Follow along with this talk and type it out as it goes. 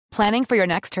Planning for your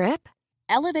next trip?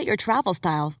 Elevate your travel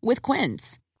style with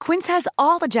Quince. Quince has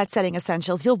all the jet-setting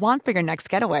essentials you'll want for your next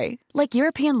getaway, like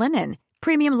European linen,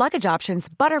 premium luggage options,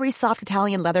 buttery soft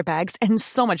Italian leather bags, and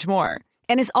so much more.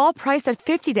 And is all priced at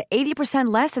 50 to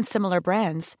 80% less than similar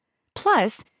brands.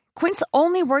 Plus, Quince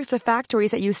only works with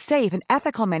factories that use safe and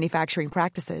ethical manufacturing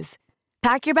practices.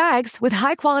 Pack your bags with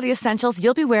high-quality essentials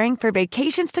you'll be wearing for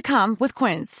vacations to come with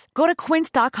Quince. Go to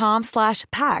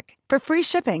quince.com/pack for free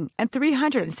shipping and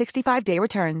 365-day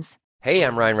returns. Hey,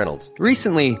 I'm Ryan Reynolds.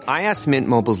 Recently, I asked Mint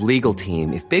Mobile's legal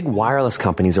team if big wireless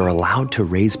companies are allowed to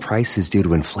raise prices due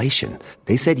to inflation.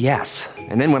 They said yes.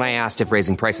 And then when I asked if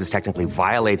raising prices technically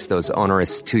violates those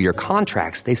onerous two-year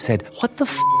contracts, they said, "What the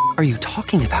f*** are you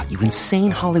talking about, you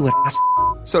insane Hollywood ass?"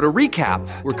 So to recap,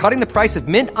 we're cutting the price of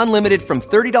Mint Unlimited from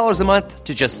 $30 a month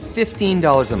to just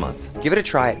 $15 a month. Give it a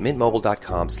try at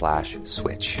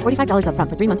mintmobile.com/switch. $45 up front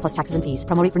for 3 months plus taxes and fees.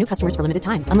 Promo rate for new customers for limited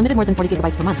time. Unlimited more than 40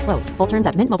 gigabytes per month. Slows full terms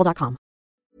at mintmobile.com.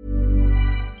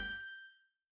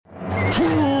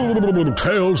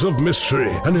 Tales of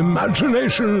mystery and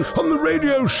imagination on the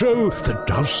radio show that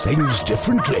does things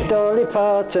differently. Dolly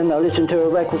Parton, I listen to a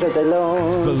record all day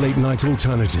long. The Late Night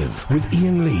Alternative with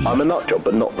Iain Lee. I'm a nut job,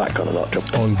 but not that kind of nut job.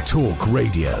 On Talk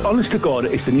Radio. Honest to God,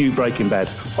 it's the new Breaking Bad.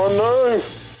 Oh no!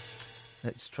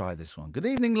 Let's try this one. Good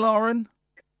evening, Lauren.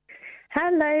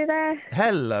 Hello there.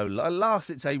 Hello. At last,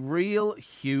 it's a real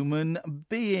human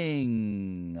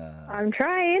being. I'm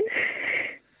trying.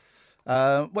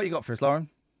 What you got for us, Lauren?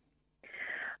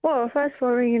 Well, first of all,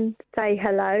 ring and say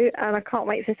hello, and I can't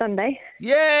wait for Sunday.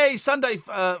 Yay! Sunday,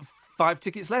 5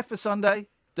 tickets left for Sunday.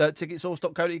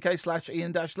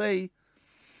 Ticketsource.co.uk/Iain-Lee.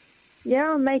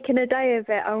 Yeah, I'm making a day of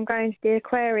it. I'm going to the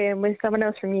aquarium with someone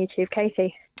else from YouTube,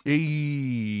 Katie.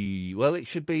 Well,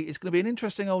 it's going to be an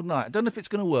interesting old night. I don't know if it's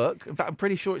going to work. In fact, I'm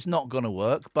pretty sure it's not going to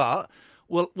work, but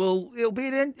it'll be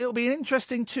an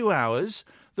interesting 2 hours.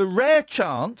 The rare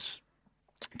chance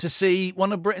to see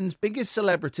one of Britain's biggest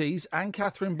celebrities and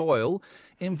Catherine Boyle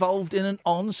involved in an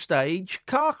on-stage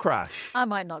car crash. I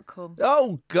might not come.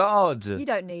 Oh, God. You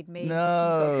don't need me. No. You've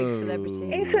got a big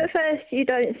celebrity. If at first you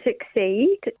don't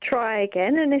succeed, try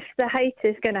again, and if the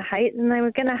haters going to hate, then they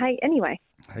were going to hate anyway.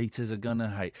 Haters are going to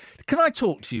hate. Can I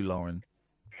talk to you, Lauren?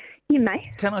 You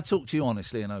may. Can I talk to you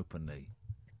honestly and openly?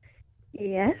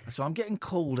 Yes. So I'm getting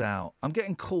called out. On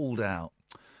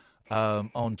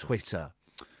Twitter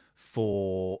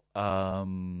for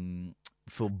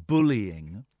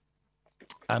bullying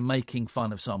and making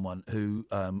fun of someone who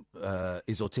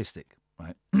is autistic,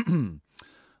 right?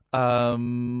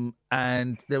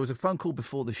 And there was a phone call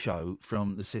before the show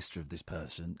from the sister of this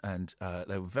person, and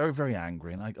they were very, very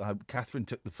angry. And Catherine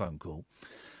took the phone call,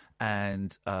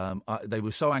 and they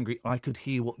were so angry I could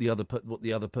hear what the other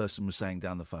person was saying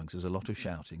down the phone. So there was a lot of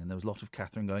shouting, and there was a lot of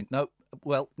Catherine going, "No,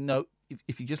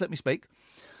 if you just let me speak,"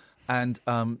 and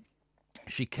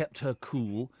she kept her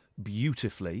cool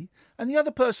beautifully, and the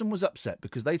other person was upset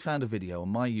because they'd found a video on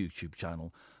my YouTube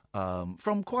channel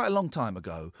from quite a long time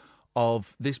ago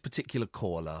of this particular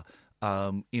caller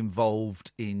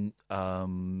involved in I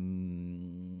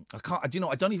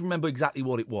don't even remember exactly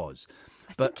what it was.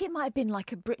 I think it might have been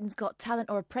like a Britain's Got Talent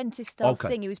or Apprentice style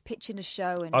thing. He was pitching a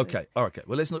show. And okay. Well,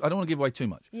 let's not. I don't want to give away too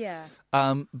much. Yeah.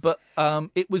 But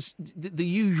it was the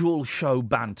usual show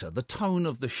banter, the tone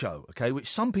of the show. Okay,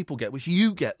 which some people get, which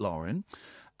you get, Lauren.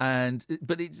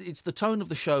 But it's the tone of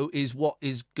the show is what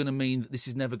is going to mean that this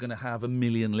is never going to have 1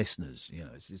 million listeners. You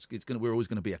know, we're always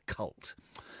going to be a cult.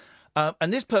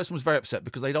 And this person was very upset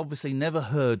because they'd obviously never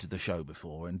heard the show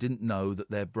before and didn't know that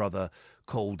their brother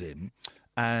called in,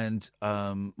 and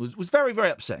was very, very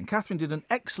upset. And Catherine did an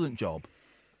excellent job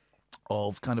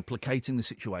of kind of placating the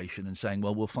situation and saying,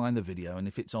 well, we'll find the video, and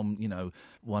if it's on,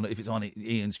 if it's on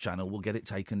Ian's channel, we'll get it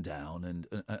taken down,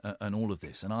 and all of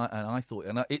this. And I thought,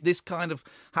 this kind of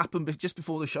happened just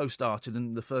before the show started,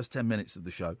 in the first 10 minutes of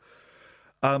the show.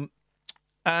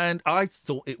 And I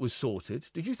thought it was sorted.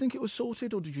 Did you think it was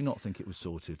sorted, or did you not think it was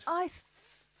sorted? I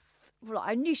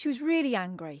knew she was really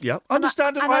angry. Yeah, I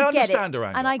understand her anger.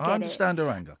 And I understand her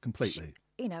anger completely.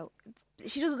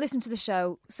 She doesn't listen to the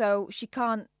show, so she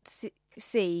can't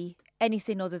see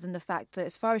anything other than the fact that,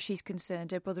 as far as she's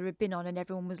concerned, her brother had been on and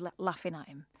everyone was laughing at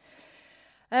him.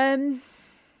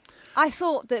 I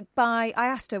thought that I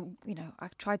asked her, I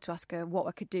tried to ask her what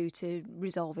I could do to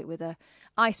resolve it with her.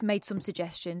 I made some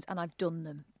suggestions and I've done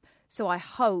them. So I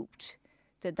hoped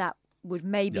that would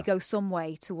maybe go some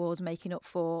way towards making up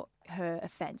for her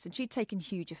offence. And she'd taken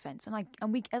huge offence. And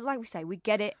we, like we say, we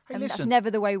get it. Hey, and listen, that's never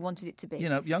the way we wanted it to be.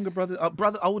 Younger brothers,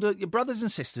 older, your brothers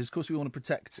and sisters, of course we want to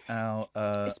protect our...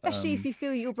 Especially if you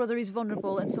feel your brother is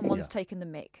vulnerable and someone's taken the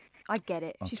mick. I get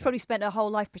it. Okay. She's probably spent her whole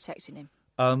life protecting him.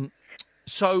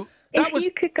 So if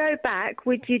you could go back,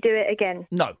 would you do it again?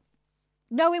 No.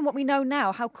 Knowing what we know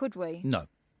now, how could we? No.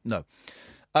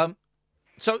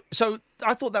 So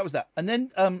I thought that was that. And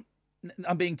then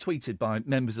I'm being tweeted by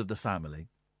members of the family.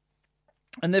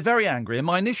 And they're very angry. And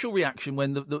my initial reaction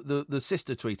when the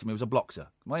sister tweeted me was I blocked her.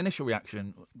 My initial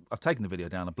reaction, I've taken the video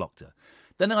down, I blocked her.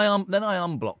 Then I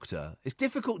unblocked her. It's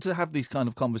difficult to have these kind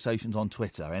of conversations on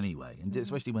Twitter anyway, and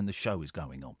especially when the show is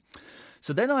going on.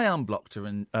 So then I unblocked her,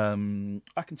 and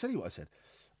I can tell you what I said.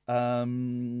 So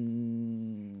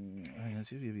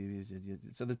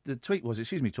the tweet was,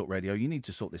 "Excuse me, Talk Radio, you need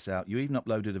to sort this out. You even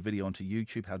uploaded a video onto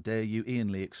YouTube. How dare you?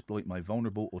 Iain Lee exploit my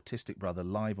vulnerable autistic brother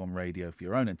live on radio for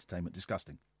your own entertainment.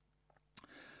 Disgusting."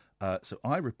 So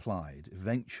I replied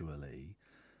eventually.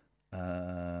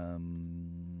 I've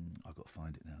got to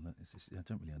find it now. I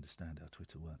don't really understand how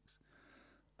Twitter works.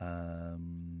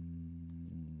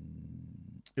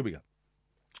 Here we go.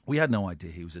 "We had no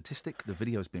idea he was autistic. The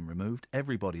video's been removed.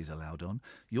 Everybody's allowed on.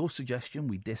 Your suggestion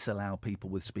we disallow people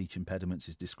with speech impediments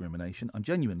is discrimination. I'm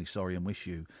genuinely sorry and wish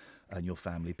you and your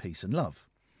family peace and love."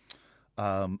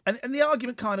 And the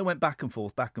argument kind of went back and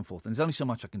forth. And there's only so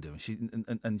much I can do.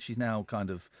 And she's now kind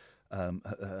of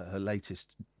her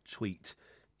latest tweet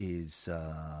is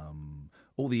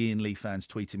all the Iain Lee fans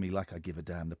tweeting me like I give a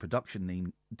damn. The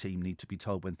production team need to be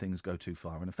told when things go too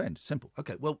far and offend. Simple.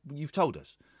 Okay, well, you've told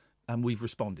us. And we've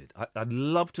responded. I'd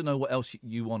love to know what else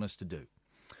you want us to do.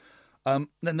 Then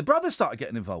the brothers started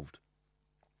getting involved.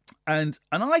 And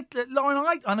Lauren,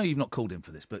 I know you've not called in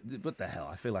for this, but what the hell?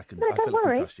 I feel I can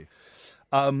trust you.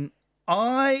 The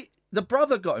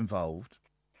brother got involved.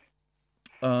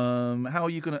 How are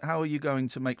you going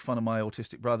to make fun of my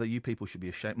autistic brother? You people should be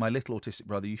ashamed. My little autistic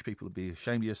brother, you people would be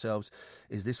ashamed of yourselves.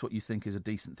 Is this what you think is a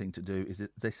decent thing to do? Is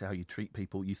this how you treat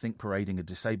people? You think parading a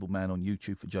disabled man on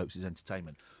YouTube for jokes is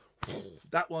entertainment?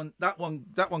 That one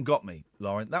got me,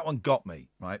 Lauren. That one got me,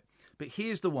 right? But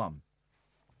here's the one.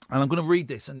 And I'm going to read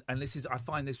this, and this is, I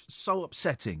find this so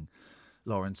upsetting,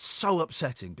 Lauren, so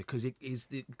upsetting, because it is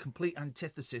the complete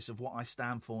antithesis of what I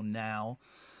stand for now.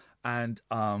 And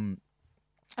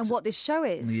what this show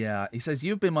is. Yeah, he says,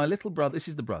 "You've been my little brother," this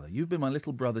is the brother, "you've been my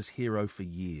little brother's hero for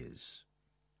years.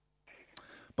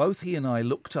 Both he and I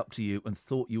looked up to you and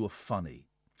thought you were funny.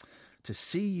 To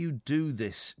see you do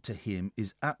this to him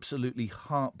is absolutely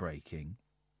heartbreaking.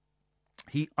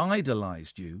 He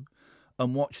idolised you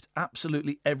and watched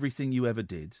absolutely everything you ever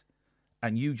did,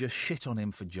 and you just shit on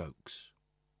him for jokes."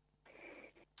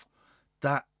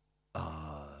 That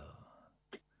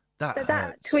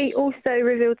tweet also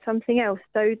revealed something else.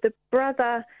 So the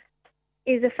brother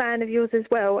is a fan of yours as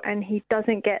well, and he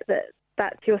doesn't get that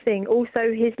that's your thing.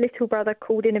 Also, his little brother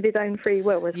called in of his own free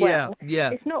will as well.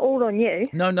 Yeah. It's not all on you.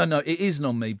 No, it isn't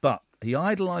on me, but he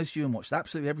idolised you and watched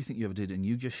absolutely everything you ever did, and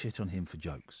you just shit on him for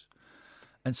jokes.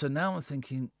 And so now I'm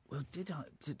thinking, well, did I?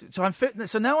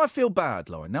 So now I feel bad,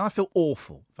 Lauren. Now I feel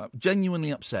awful. I'm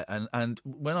genuinely upset. And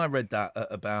when I read that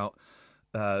about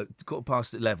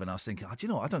 11:15, I was thinking, do you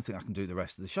know what? I don't think I can do the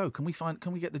rest of the show. Can we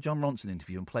get the John Ronson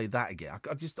interview and play that again? I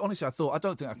thought, I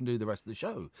don't think I can do the rest of the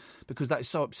show because that is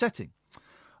so upsetting.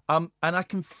 And I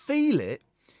can feel it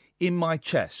in my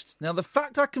chest. Now, the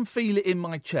fact I can feel it in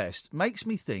my chest makes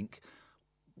me think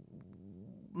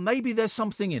maybe there's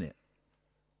something in it.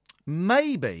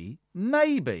 Maybe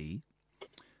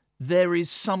there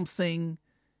is something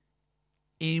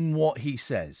in what he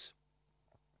says.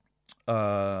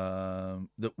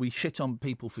 That we shit on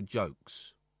people for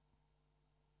jokes.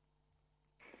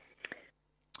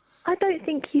 I don't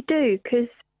think you do, because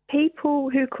people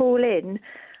who call in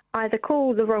either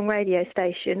call the wrong radio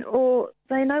station or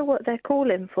they know what they're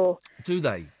calling for. Do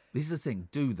they? This is the thing.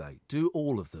 Do they? Do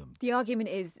all of them? The argument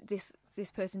is this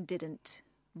person didn't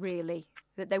really,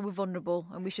 that they were vulnerable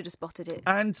and we should have spotted it.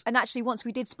 And actually, once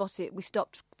we did spot it, we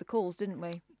stopped the calls, didn't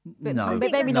we? But no,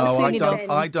 maybe not soon enough.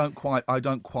 I don't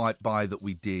quite buy that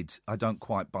we did. I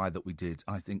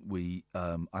think we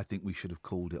should have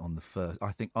called it on the first.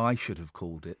 I think I should have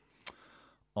called it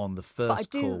on the first call.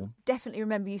 But I do definitely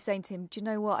remember you saying to him, "Do you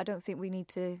know what? I don't think we need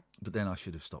to." But then I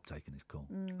should have stopped taking his call.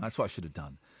 That's what I should have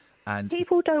done. And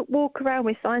people don't walk around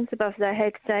with signs above their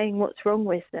head saying what's wrong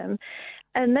with them.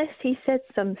 Unless he said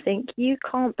something, you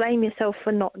can't blame yourself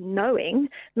for not knowing.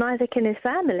 Neither can his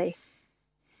family.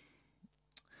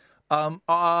 There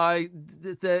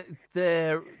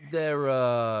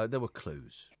were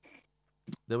clues.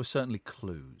 There were certainly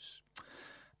clues,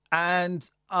 and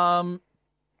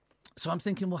so I'm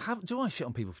thinking, well, do I shit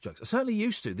on people for jokes? I certainly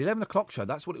used to. The 11 o'clock show,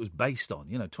 that's what it was based on.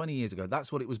 20 years ago,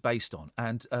 that's what it was based on.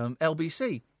 And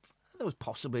LBC, there was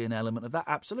possibly an element of that.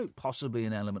 Absolute, possibly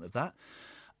an element of that.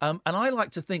 And I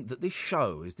like to think that this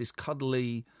show is this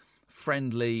cuddly,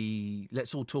 friendly,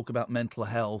 let's all talk about mental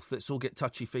health, let's all get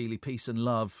touchy-feely, peace and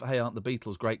love, hey, aren't the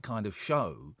Beatles great kind of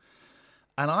show.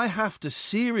 And I have to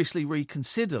seriously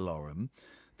reconsider, Lauren,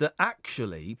 that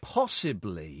actually,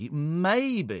 possibly,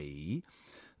 maybe,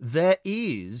 there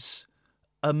is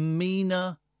a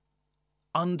meaner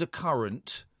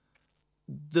undercurrent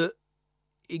that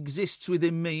exists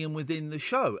within me and within the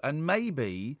show. And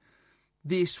maybe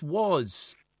this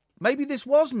was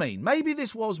mean. Maybe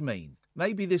this was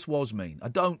mean. I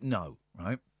don't know,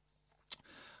 right?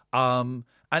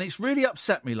 And it's really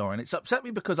upset me, Lauren. It's upset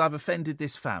me because I've offended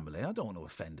this family. I don't want to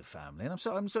offend a family, and I'm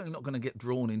certainly not going to get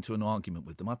drawn into an argument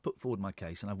with them. I've put forward my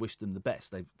case, and I've wished them the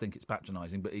best. They think it's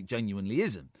patronising, but it genuinely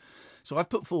isn't. So I've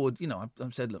put forward,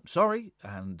 I've said, look, I'm sorry,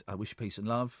 and I wish you peace and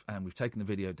love, and we've taken the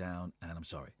video down, and I'm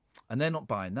sorry. And they're not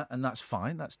buying that, and that's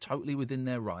fine. That's totally within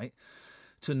their right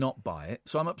to not buy it.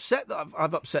 So I'm upset that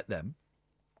I've upset them,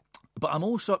 but I'm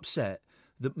also upset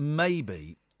that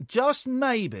maybe, just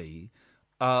maybe,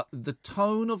 the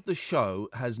tone of the show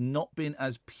has not been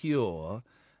as pure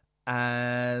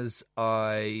as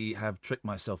I have tricked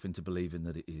myself into believing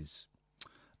that it is.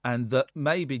 And that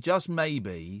maybe, just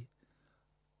maybe,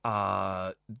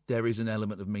 there is an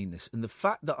element of meanness. And the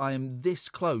fact that I am this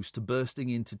close to bursting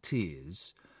into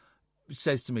tears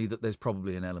says to me that there's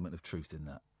probably an element of truth in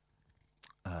that.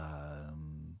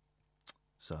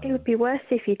 So it would be worse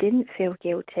if you didn't feel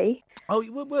guilty. Oh,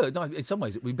 it would. No, in some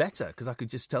ways, it would be better because I could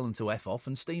just tell them to F off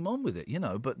and steam on with it,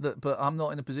 But I'm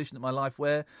not in a position in my life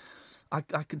where I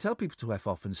can tell people to F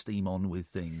off and steam on with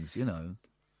things, The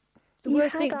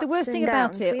worst thing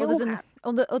about it,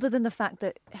 other than the fact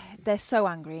that they're so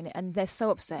angry and they're so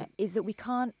upset, is that we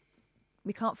can't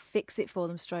fix it for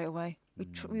them straight away.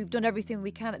 We've done everything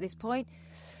we can at this point.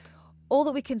 All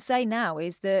that we can say now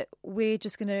is that we're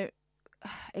just going to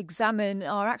examine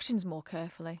our actions more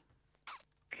carefully.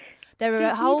 There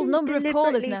are a whole number of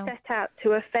callers now. Set out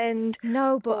to offend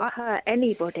or hurt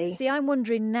anybody. See, I'm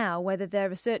wondering now whether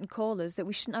there are certain callers that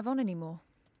we shouldn't have on anymore.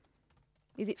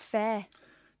 Is it fair?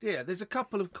 Yeah, there's a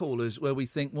couple of callers where we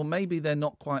think, well, maybe they're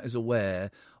not quite as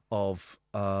aware of.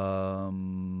 Oh,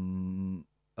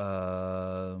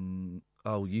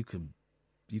 you can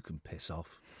piss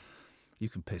off. You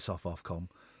can piss off Ofcom,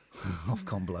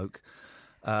 Ofcom bloke.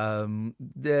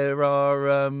 There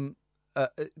are.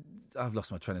 I've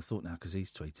lost my train of thought now because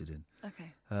he's tweeted in.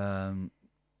 Okay.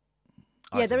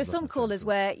 Yeah, there are some callers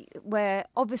where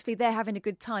obviously they're having a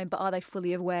good time, but are they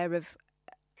fully aware of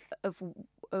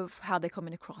how they're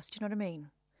coming across? Do you know what I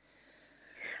mean?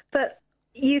 But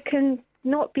you can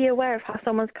not be aware of how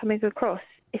someone's coming across,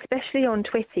 especially on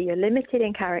Twitter. You're limited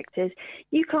in characters.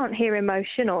 You can't hear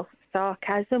emotion or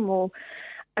sarcasm or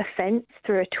offence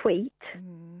through a tweet. I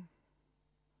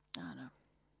don't know.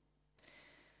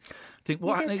 I think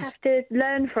what you just have to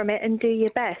learn from it and do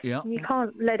your best. Yeah. You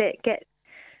can't let it get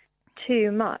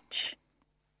too much.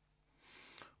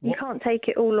 You can't take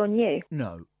it all on you.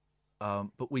 No.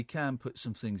 But we can put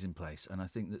some things in place, and I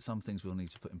think that some things we'll need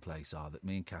to put in place are that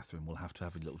me and Catherine will have to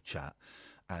have a little chat,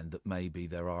 and that maybe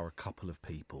there are a couple of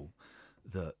people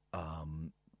that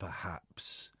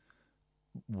perhaps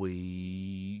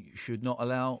we should not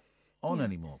allow on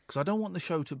anymore, because I don't want the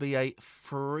show to be a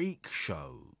freak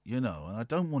show, and I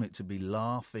don't want it to be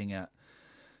laughing at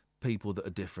people that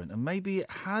are different, and maybe it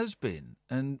has been,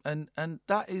 and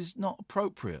that is not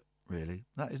appropriate, really.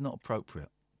 That is not appropriate.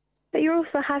 But you're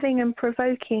also having and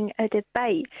provoking a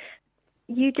debate.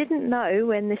 You didn't know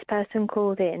when this person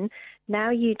called in. Now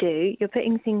you do. You're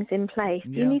putting things in place.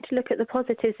 Yeah. You need to look at the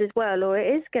positives as well, or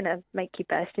it is going to make you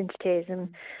burst into tears. And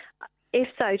if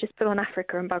so, just put on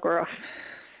Africa and bugger off.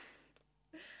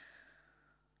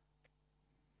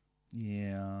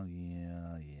 Yeah.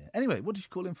 Anyway, what did you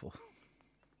call in for?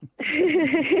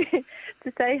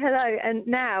 To say hello. And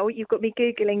now you've got me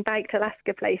Googling baked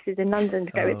Alaska places in London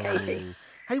to go with Katie.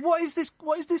 Hey, what is this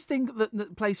thing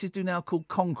that places do now called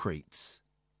concretes?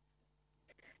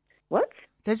 What?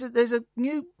 There's a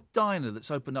new diner that's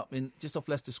opened up just off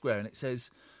Leicester Square, and it says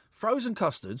frozen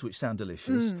custards, which sound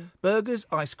delicious, burgers,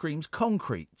 ice creams,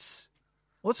 concretes.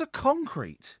 What's a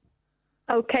concrete?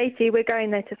 Oh, Katie, we're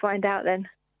going there to find out then.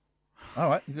 All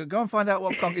right, go and find out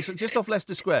what concrete. It's just off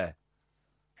Leicester Square.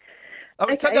 Oh,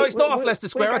 Okay, no, it's not off Leicester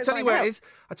Square. we'll I'll tell you where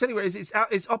it is.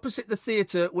 It's opposite the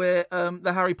theatre where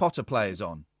the Harry Potter play is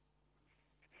on.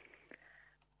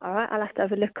 All right, I'll have to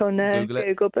have a look on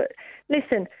Google. But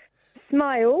listen,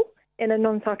 smile in a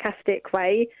non-sarcastic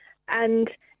way, and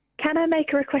can I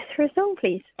make a request for a song,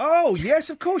 please? Oh, yes,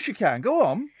 of course you can. Go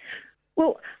on.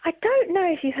 Well, I don't know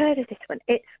if you've heard of this one.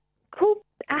 It's called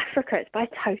Africa. It's by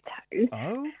Toto.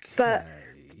 Okay. But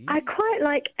I quite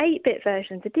like 8-bit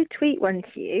versions. I did tweet one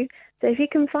to you. So if you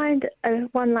can find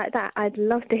one like that, I'd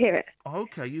love to hear it.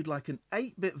 Okay, you'd like an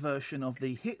 8-bit version of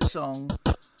the hit song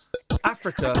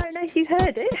Africa. I don't know if you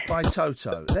heard it. By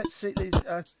Toto. Let's see.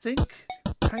 I think.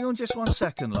 Hang on just 1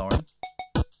 second, Lauren.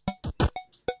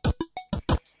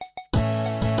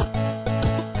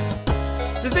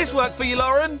 Does this work for you,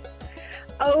 Lauren?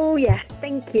 Oh, yes.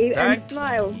 Thank you. Thank and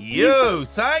smile. you.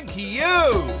 Thank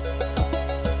you.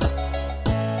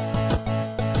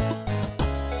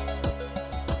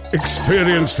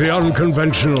 Experience the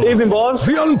unconventional, Evening, boss.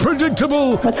 the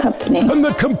unpredictable, What's happening? and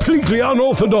the completely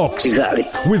unorthodox. Exactly.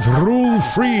 With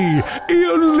rule-free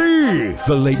Iain Lee.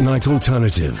 The Late Night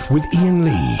Alternative with Iain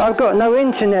Lee. I've got no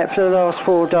internet for the last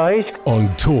 4 days.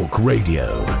 On Talk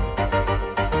Radio.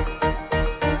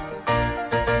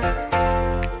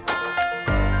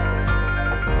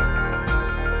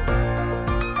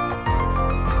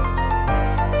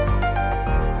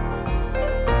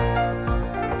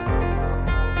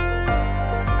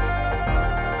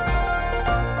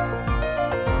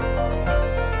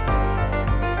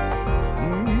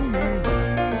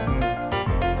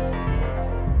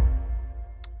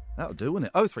 Do,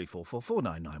 wouldn't it? 0344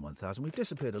 499 1000. We've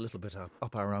disappeared a little bit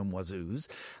up our own wazoos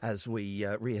as we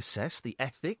reassess the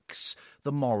ethics,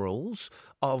 the morals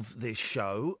of this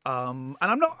show. And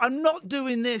I'm not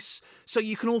doing this so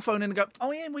you can all phone in and go,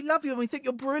 "Oh, Iain, we love you and we think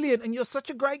you're brilliant and you're such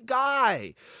a great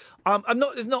guy."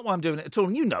 It's not why I'm doing it at all.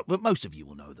 And you know, but most of you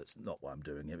will know that's not why I'm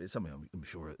doing it. It's something I'm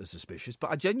sure is suspicious.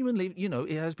 But I genuinely,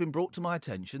 it has been brought to my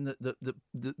attention that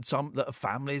a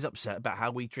family is upset about how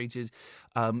we treated,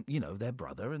 their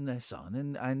brother and their son,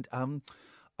 and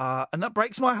that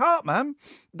breaks my heart, man.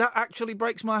 That actually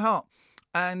breaks my heart.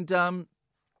 And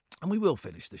we will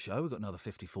finish the show. We've got another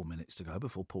 54 minutes to go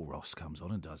before Paul Ross comes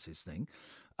on and does his thing.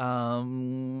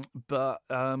 Maybe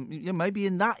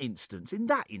in that instance.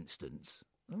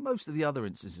 Most of the other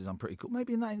instances I'm pretty cool.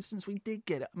 Maybe in that instance we did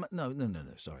get it. No,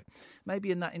 sorry.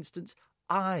 Maybe in that instance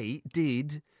I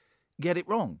did get it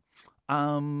wrong.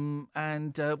 We'll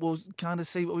kind of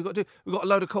see what we've got to do. We've got a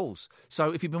load of calls.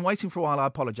 So if you've been waiting for a while, I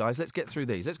apologise. Let's get through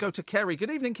these. Let's go to Kerry. Good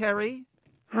evening, Kerry.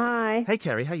 Hi. Hey,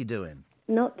 Kerry. How you doing?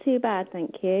 Not too bad,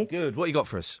 thank you. Good. What you got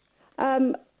for us?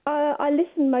 I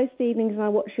listen most evenings and I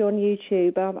watch you on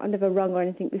YouTube. I've never rung or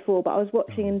anything before, but I was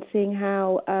watching and seeing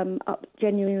how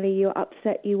genuinely you're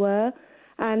upset you were.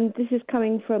 And this is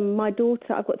coming from my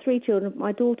daughter. I've got 3 children.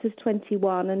 My daughter's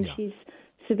 21 and she's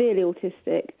severely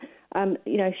autistic.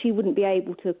 She wouldn't be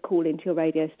able to call into your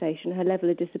radio station. Her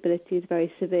level of disability is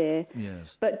very severe.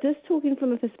 Yes. But just talking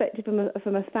from a perspective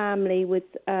from a family with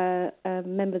a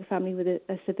member of the family with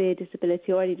a severe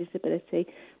disability or any disability,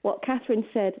 what Catherine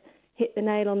said hit the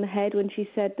nail on the head when she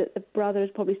said that the brother has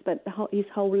probably spent his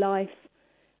whole life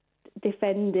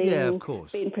defending,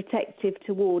 being protective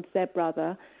towards their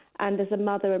brother. And as a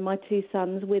mother and my 2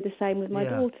 sons, we're the same with my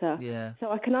daughter. Yeah.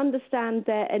 So I can understand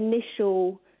their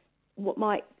initial, what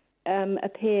might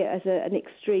appear as an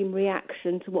extreme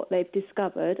reaction to what they've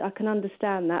discovered. I can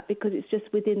understand that because it's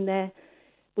just within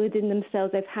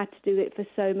themselves. They've had to do it for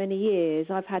so many years.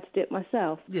 I've had to do it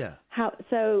myself. Yeah.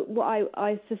 So what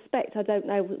I suspect, I don't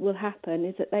know what will happen,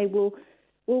 is that they will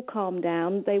calm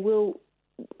down. They will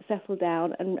settle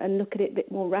down and look at it a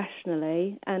bit more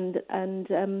rationally and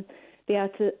be able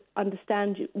to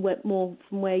understand you more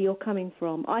from where you're coming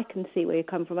from. I can see where you're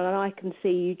coming from, and I can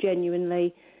see you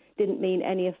genuinely didn't mean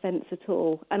any offence at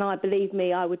all. And believe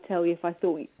me, I would tell you if I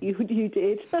thought you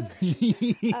did.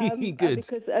 Good.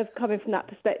 Because of coming from that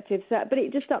perspective. But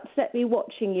it just upset me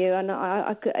watching you, and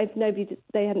I could, if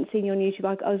they hadn't seen you on YouTube,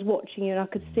 I was watching you and I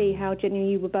could see how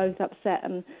genuinely you were both upset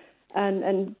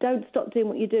and don't stop doing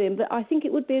what you're doing. But I think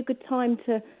it would be a good time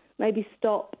to maybe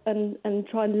stop and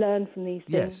try and learn from these things.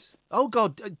 Yes. Oh,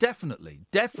 God, definitely.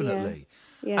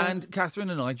 Yeah. And Catherine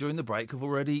and I, during the break, have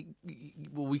already...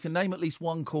 Well, we can name at least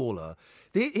one caller.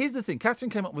 Here's the thing.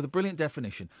 Catherine came up with a brilliant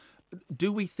definition.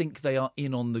 Do we think they are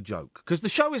in on the joke? Because the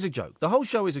show is a joke. The whole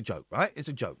show is a joke, right? It's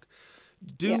a joke.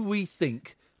 Do we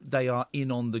think they are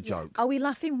in on the joke? Are we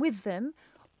laughing with them,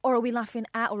 or are we laughing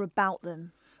at or about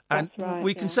them? And right,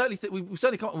 we can certainly we've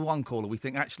certainly come up with one caller. We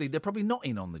think actually they're probably not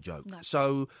in on the joke. No.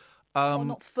 So, or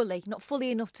not fully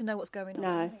enough to know what's going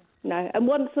on. No. And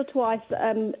once or twice,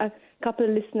 a couple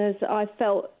of listeners, I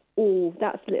felt,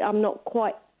 I'm not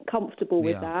quite comfortable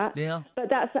with that. Yeah. But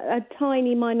that's a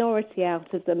tiny minority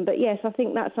out of them. But yes, I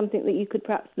think that's something that you could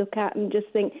perhaps look at and just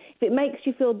think, if it makes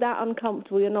you feel that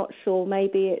uncomfortable, you're not sure,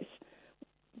 maybe it's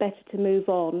better to move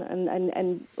on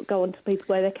and go on to people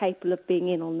where they're capable of being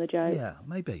in on the joke. Yeah,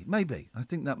 maybe. I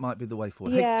think that might be the way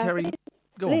forward. Yeah. Hey, Kerry,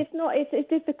 Go on. It's not. It's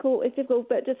difficult. It's difficult.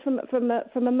 But just from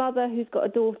a mother who's got a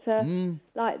daughter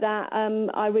like that,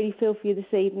 I really feel for you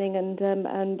this evening,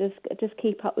 and just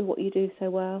keep up with what you do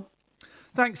so well.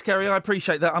 Thanks, Kerry. I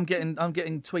appreciate that. I'm getting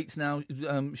tweets now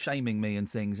shaming me and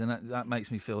things, and that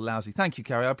makes me feel lousy. Thank you,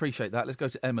 Kerry. I appreciate that. Let's go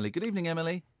to Emily. Good evening,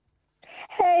 Emily.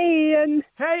 Hey, Iain.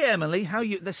 Hey, Emily. How are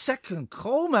you? The second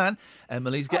call, man.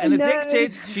 Emily's getting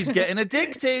addicted. She's getting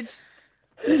addicted.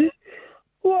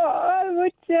 Well, I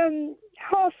was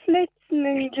half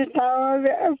listening just now.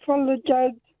 I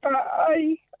apologise, but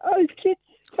I just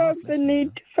felt the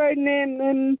need to phone in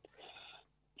and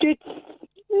just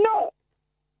not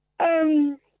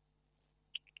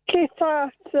kiss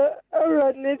ass or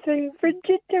anything, but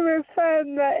just to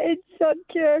affirm that it's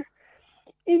such a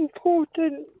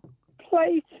important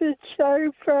place to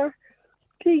show for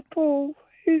people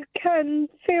who can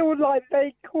feel like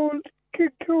they could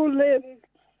call in,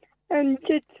 and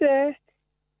just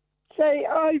say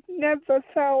I've never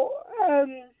felt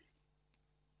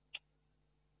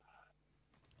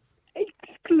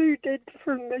excluded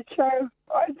from the show.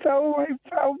 I've always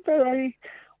felt very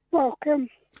welcome.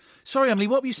 Sorry, Emily,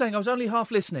 what were you saying? I was only half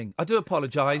listening. I do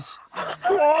apologise.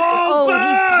 Oh,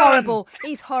 he's horrible.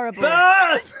 He's horrible.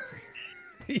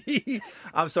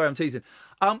 I'm sorry, I'm teasing.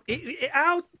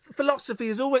 Our philosophy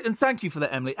is always, and thank you for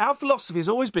that, Emily. Our philosophy has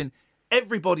always been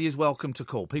everybody is welcome to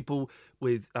call. People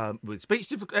with speech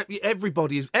difficulty,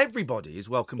 everybody is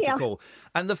welcome to call.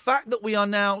 And the fact that we are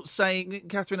now saying,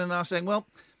 Catherine and I are saying, well,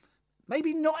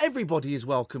 maybe not everybody is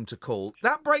welcome to call.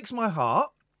 That breaks my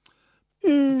heart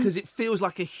because it feels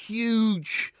like a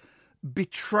huge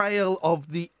betrayal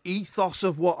of the ethos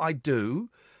of what I do.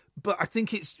 But I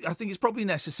think it's probably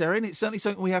necessary, and it's certainly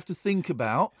something we have to think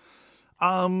about.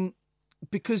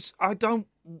 Because I don't.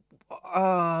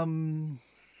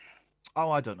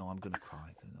 I don't know. I'm going to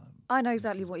cry. I know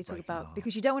exactly what you're talking about,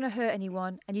 because you don't want to hurt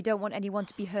anyone, and you don't want anyone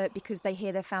to be hurt because they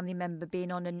hear their family member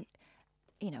being on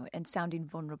and sounding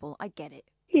vulnerable. I get it.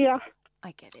 Yeah.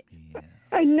 I get it. Yeah.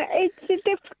 And it's a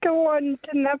difficult one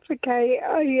to navigate.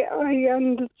 I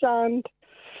understand.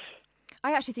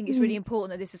 I actually think it's really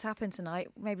important that this has happened tonight.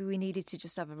 Maybe we needed to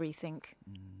just have a rethink.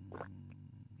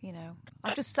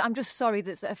 I'm just sorry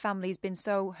that a family's been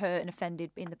so hurt and offended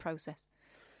in the process.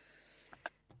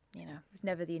 It was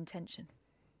never the intention.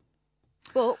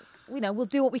 But we'll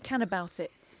do what we can about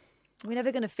it. We're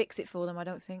never going to fix it for them, I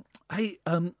don't think. Hey,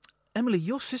 Emily,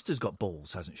 your sister's got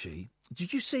balls, hasn't she?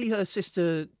 Did you see her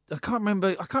sister? I can't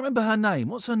remember her name.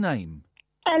 What's her name?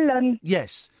 Ellen.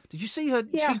 Yes. Did you see her?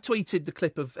 Yeah. She tweeted the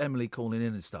clip of Emily calling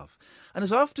in and stuff. And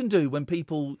as I often do when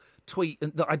people tweet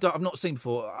that I've not seen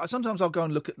before, sometimes I'll go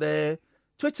and look at their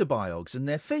Twitter bios and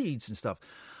their feeds and stuff.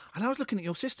 And I was looking at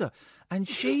your sister, and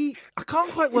I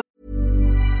can't quite work.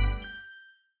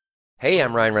 Hey,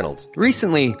 I'm Ryan Reynolds.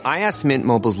 Recently, I asked Mint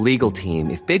Mobile's legal team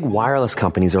if big wireless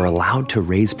companies are allowed to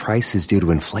raise prices due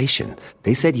to inflation.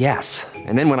 They said yes.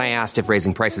 And then when I asked if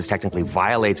raising prices technically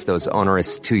violates those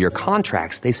onerous 2-year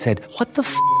contracts, they said, "What the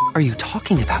f*** are you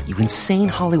talking about, you insane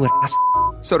Hollywood ass?"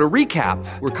 So to recap,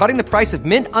 we're cutting the price of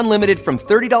Mint Unlimited from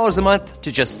 $30 a month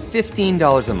to just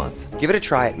 $15 a month. Give it a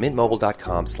try at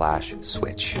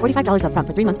mintmobile.com/switch. $45 up front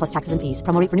for 3 months plus taxes and fees.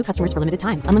 Promo rate for new customers for limited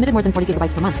time. Unlimited more than 40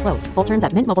 gigabytes per month. Slows full terms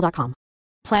at mintmobile.com.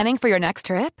 Planning for your next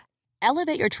trip?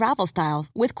 Elevate your travel style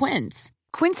with Quince.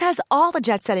 Quince has all the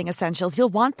jet-setting essentials you'll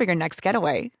want for your next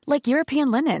getaway, like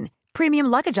European linen, premium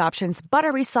luggage options,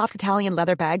 buttery soft Italian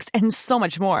leather bags, and so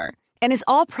much more. And is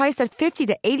all priced at 50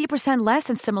 to 80% less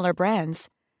than similar brands.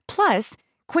 Plus,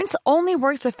 Quince only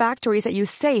works with factories that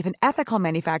use safe and ethical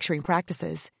manufacturing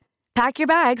practices. Pack your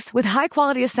bags with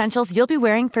high-quality essentials you'll be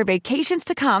wearing for vacations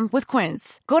to come with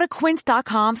Quince. Go to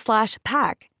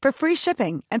quince.com/pack for free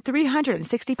shipping and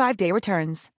 365-day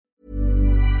returns.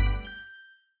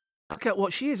 Look at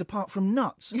what she is apart from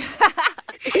nuts.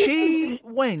 She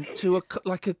went to a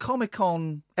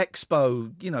Comic-Con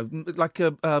expo, like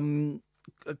a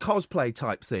cosplay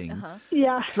type thing. Uh-huh.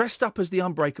 Yeah. Dressed up as the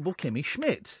unbreakable Kimmy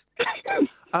Schmidt.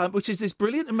 Which is this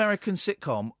brilliant American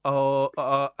sitcom,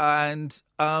 and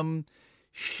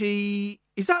she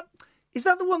is that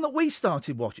the one that we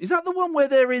started watching? Is that the one where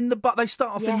they're in they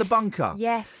start off in the bunker?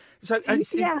 Yes. So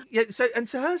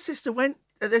so her sister went.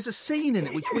 There's a scene in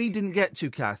it which we didn't get to,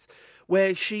 Kath,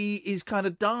 where she is kind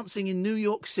of dancing in New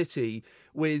York City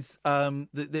with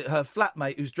her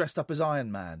flatmate who's dressed up as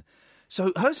Iron Man.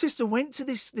 So her sister went to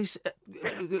this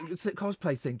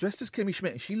cosplay thing dressed as Kimmy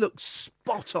Schmidt, and she looked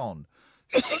spot on,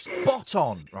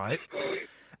 right?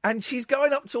 and she's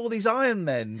going up to all these Iron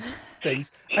Men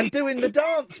things and doing the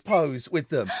dance pose with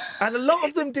them. And a lot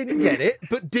of them didn't get it,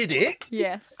 but did it.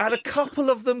 Yes. And a couple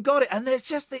of them got it. And there's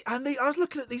just I was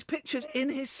looking at these pictures in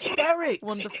hysterics.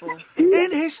 Wonderful.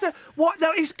 In hysterics. What?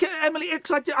 Now, Emily,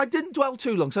 because I didn't dwell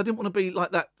too long, so I didn't want to be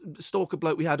like that stalker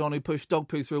bloke we had on who pushed dog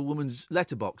poo through a woman's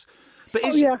letterbox. But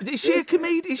is she a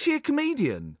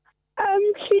comedian?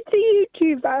 She's a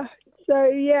YouTuber, so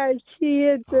yeah, she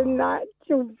is in that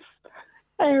sort of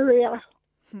area.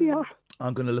 Yeah.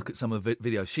 I'm going to look at some of the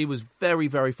videos. She was very,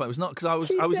 very funny. It was not because I was.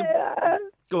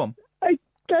 Go on. A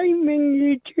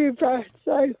gaming YouTuber,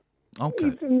 so okay.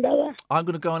 Even better. I'm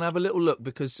going to go and have a little look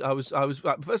because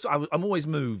I'm always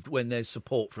moved when there's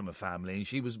support from a family, and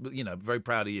she was, very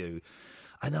proud of you.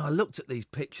 And then I looked at these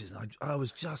pictures and I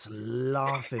was just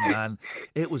laughing, man.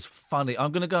 It was funny.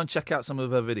 I'm going to go and check out some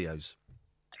of her videos.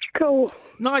 Cool.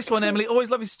 Nice one, Emily. Always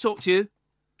lovely to talk to you.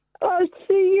 I'll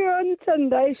see you on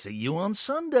Sunday. See you on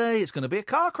Sunday. It's going to be a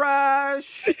car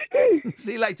crash.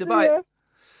 See you later. Bye.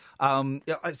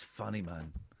 Yeah. It's funny,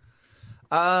 man.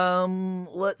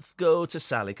 Let's go to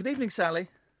Sally. Good evening, Sally.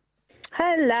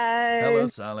 Hello. Hello,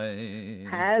 Sally.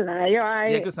 Hello, you all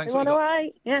right? Yeah, good, thanks. Everyone all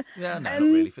right? Yeah. Yeah, no, not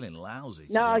really. Feeling lousy.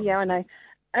 No, yeah, I know.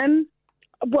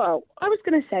 Well, I was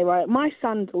going to say, right, my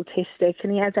son's autistic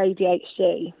and he has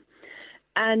ADHD.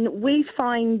 And we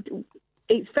find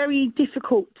it's very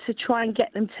difficult to try and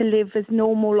get them to live as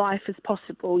normal life as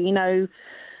possible. The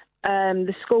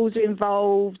schools are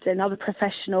involved and other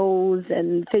professionals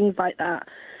and things like that.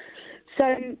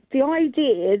 So the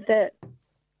idea that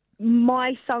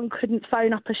my son couldn't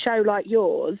phone up a show like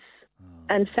yours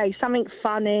and say something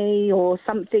funny or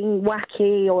something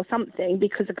wacky or something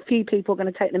because a few people are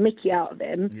going to take the mickey out of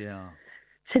him. Yeah.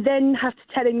 To then have to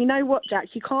tell him, you know what, Jack,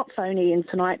 you can't phone Iain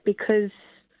tonight because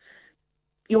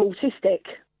you're autistic.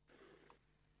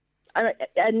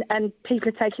 And people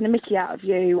are taking the mickey out of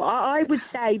you. I would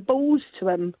say balls to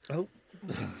him. Oh.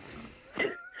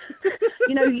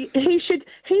 He should,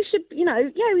 he's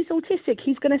autistic.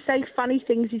 He's going to say funny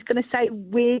things. He's going to say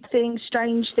weird things,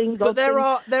 strange things. But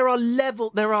autism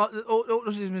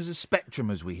is a spectrum,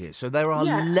 as we hear. So there are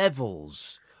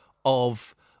levels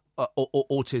of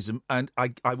autism, and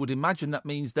I would imagine that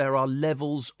means there are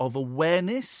levels of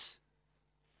awareness.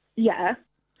 Yeah.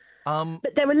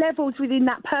 But there are levels within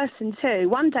that person too.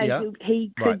 One day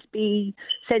he could be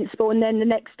sensible, and then the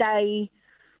next day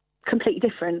completely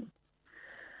different.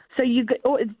 So you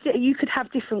could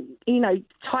have different,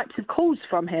 types of calls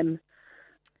from him.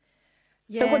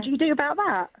 Yeah. So what do you do about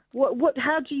that?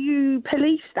 How do you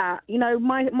police that?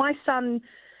 My son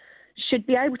should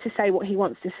be able to say what he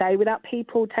wants to say without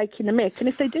people taking the mick. And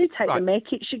if they do take the mick,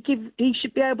 he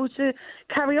should be able to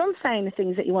carry on saying the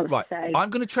things that he wants to say. I'm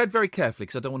going to tread very carefully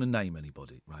because I don't want to name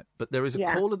anybody, right? But there is a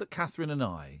caller that Catherine and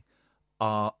I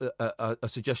are a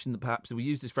suggestion that perhaps we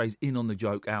use this phrase "in on the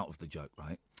joke, out of the joke,"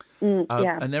 right?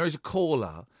 And there is a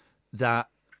caller that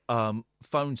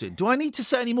phones in. Do I need to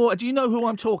say any more? Do you know who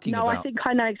I'm talking about? No, I think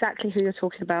I know exactly who you're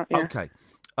talking about. Yeah. Okay.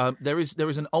 There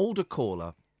is an older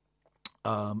caller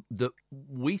that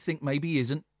we think maybe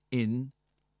isn't in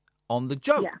on the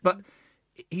joke, but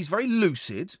he's very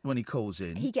lucid when he calls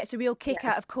in. He gets a real kick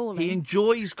out of calling. He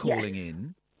enjoys calling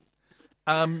in.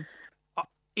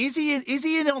 Is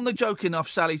he in on the joke enough,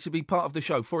 Sally, to be part of the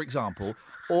show, for example,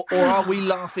 or are we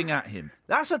laughing at him?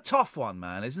 That's a tough one,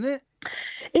 man, isn't it?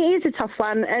 It is a tough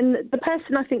one, and the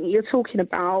person I think that you're talking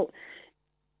about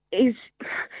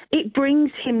it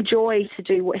brings him joy to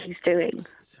do what he's doing.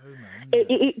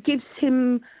 It gives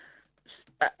him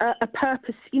a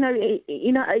purpose,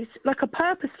 it's like a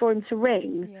purpose for him to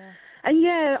ring.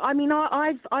 Yeah. And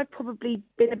I've probably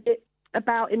been a bit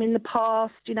about him in the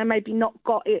past, maybe not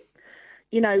got it,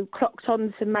 clocked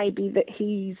on to maybe that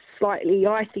he's slightly,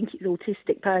 I think he's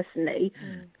autistic personally.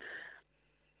 Mm.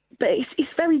 But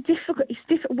it's very difficult. It's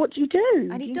difficult. What do you do?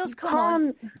 And he does come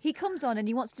on. He comes on and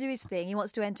he wants to do his thing. He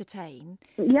wants to entertain.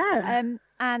 Yeah.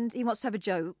 And he wants to have a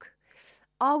joke.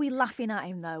 Are we laughing at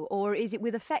him, though? Or is it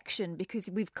with affection because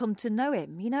we've come to know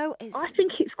him? I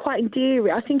think it's quite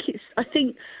endearing. I think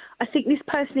this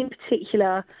person in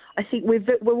particular, I think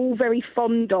we're all very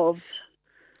fond of.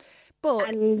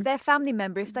 But their family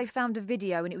member, if they found a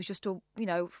video and it was just a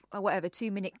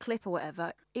 2-minute clip or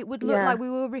whatever, it would look like we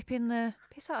were ripping the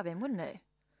piss out of him, wouldn't it?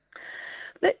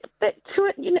 But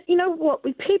you know what?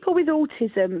 With people with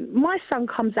autism, my son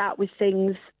comes out with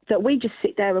things that we just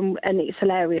sit there and it's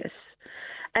hilarious.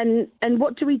 And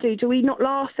what do we do? Do we not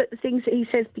laugh at the things that he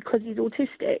says because he's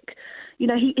autistic?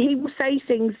 He will say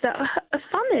things that are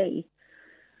funny.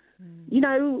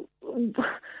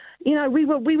 You know, we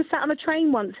were sat on a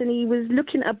train once, and he was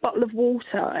looking at a bottle of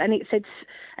water, and it said,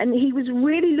 and he was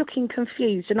really looking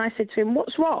confused. And I said to him,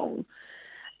 "What's wrong?"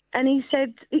 And he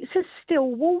said, "It says still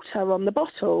water on the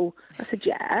bottle." I said,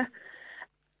 "Yeah."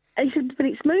 And he said, "But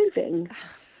it's moving."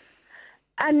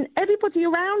 And everybody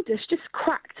around us just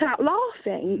cracked out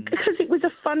laughing because it was a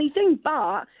funny thing,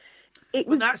 but.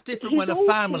 But that's different when a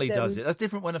family does it. That's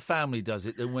different when a family does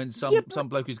it than when some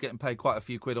bloke who's getting paid quite a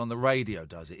few quid on the radio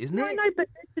does it, isn't it? No,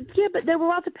 but there were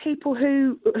other people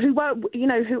who were,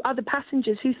 who other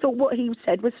passengers who thought what he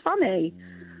said was funny.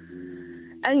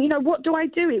 And what do I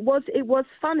do? It was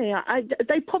funny.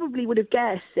 They probably would have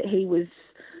guessed that he was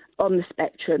on the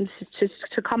spectrum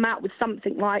to come out with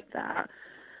something like that.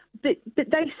 But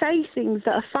they say things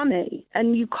that are funny,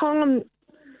 and you can't,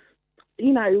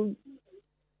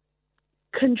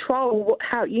 control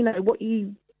what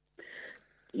you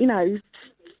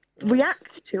react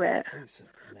to it.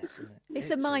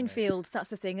 It's a minefield, that's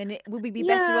the thing, and would we be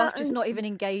better off just not even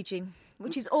engaging,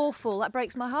 which is awful. That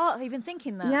breaks my heart, even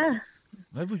thinking that. Yeah.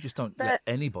 Maybe we just don't let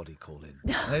anybody call in.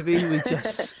 Maybe we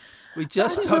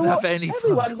just don't have any fun.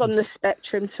 Everyone's on the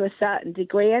spectrum to a certain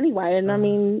degree anyway, and I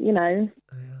mean,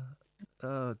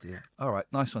 Oh, dear. All right.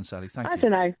 Nice one, Sally. Thank you. I don't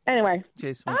know. Anyway.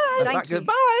 Cheers. Bye. That's Thank that good.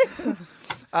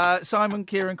 Bye. Simon,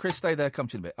 Kieran, Chris, stay there. Come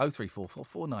to you in a bit. 0344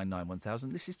 499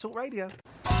 1000. This is Talk Radio.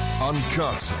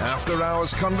 Uncut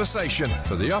after-hours conversation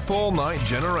for the up-all-night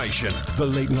generation. The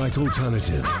Late Night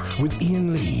Alternative with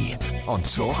Iain Lee on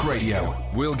Talk Radio.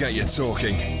 We'll get you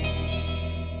talking.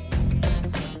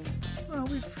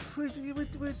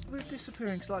 Well, we're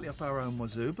disappearing slightly up our own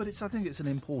wazoo, but I think it's an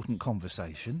important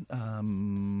conversation.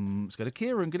 Let's go to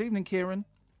Kieran. Good evening, Kieran.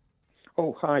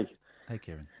 Oh, hi. Hey,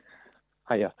 Kieran.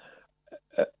 Hiya.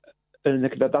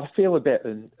 I feel a bit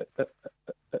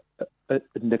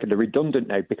redundant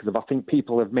now because I think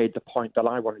people have made the point that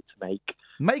I wanted to make.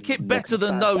 Make it better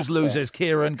than those losers,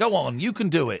 Kieran. Go on, you can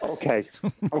do it. Okay.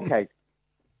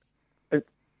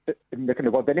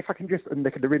 Well, then if I can just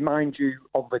remind you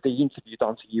of the interview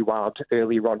that you had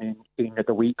earlier on in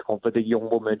the week of the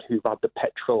young woman who had the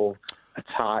petrol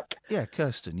attack. Yeah,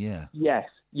 Kirsten, yeah. Yes.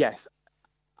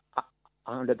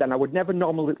 And then I would never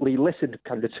normally listen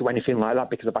to anything like that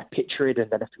because I picture it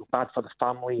and then I feel bad for the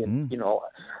family and,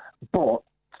 but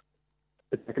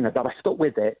that I stuck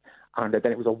with it and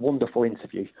then it was a wonderful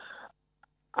interview.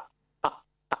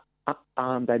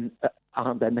 And then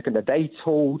they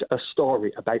told a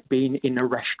story about being in a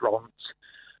restaurant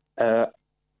and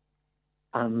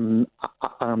then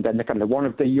one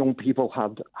of the young people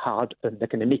had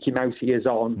the Mickey Mouse ears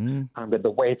on and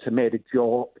the waiter made a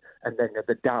joke and then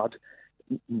the dad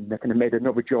made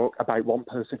another joke about one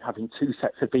person having two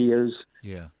sets of ears.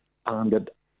 Yeah. And then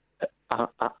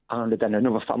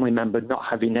another family member not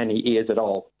having any ears at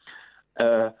all.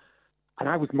 And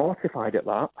I was mortified at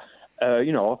that. And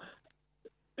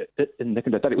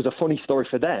that it was a funny story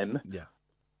for them. Yeah.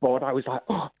 But I was like,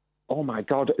 oh my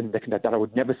God, and that I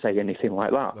would never say anything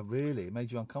like that. Well, really? It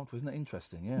made you uncomfortable. Isn't it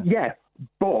interesting? Yeah. Yeah,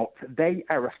 but they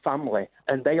are a family,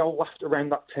 and they all laughed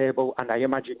around that table, and I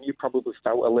imagine you probably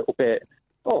felt a little bit,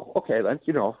 oh, okay then,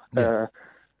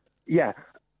 Yeah.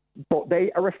 But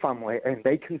they are a family, and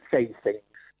they can say things.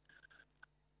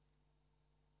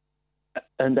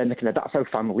 And then that's how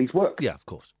families work. Yeah, of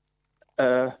course.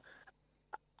 And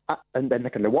then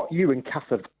what you and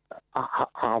Kath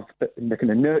have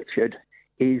nurtured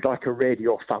is like a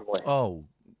radio family. Oh,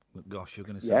 gosh, you're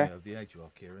going to say me over the age you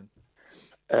are, Kieran.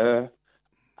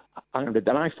 And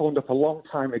then I phoned up a long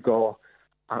time ago,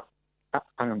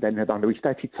 and then we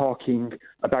started talking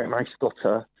about my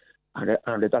stutter, and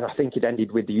then I think it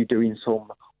ended with you doing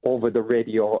some over the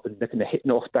radio and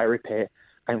hypnotherapy,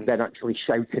 and then actually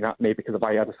shouting at me because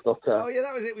I had a stutter. Oh yeah,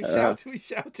 that was it. We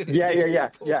shouted. Yeah.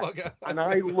 And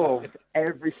I loved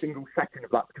every single second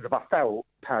of that because I felt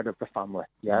part of the family.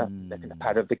 Yeah,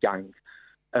 part of the gang.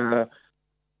 And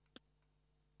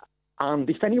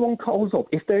if anyone calls up,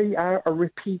 if they are a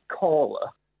repeat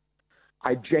caller,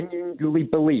 I genuinely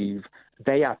believe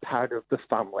they are part of the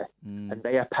family and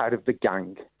they are part of the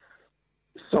gang.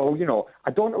 So,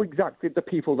 I don't know exactly the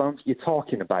people that you're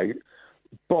talking about,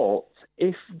 but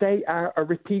if they are a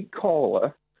repeat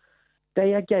caller,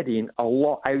 they are getting a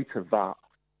lot out of that.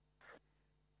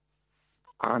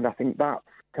 And I think that's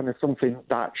kind of something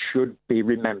that should be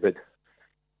remembered.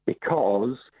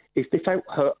 Because if they felt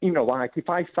hurt, if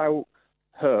I felt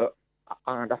hurt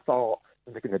and I thought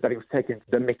that it was taken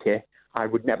the mickey, I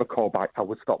would never call back. I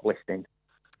would stop listening.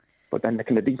 But then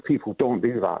these people don't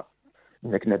do that.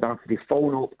 And they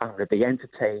phone up and they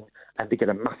entertain and they get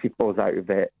a massive buzz out of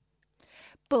it.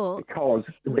 But because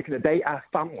they are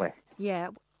family. Yeah.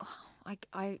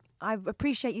 I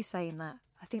appreciate you saying that.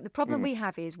 I think the problem we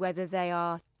have is whether they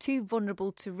are too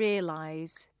vulnerable to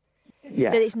realise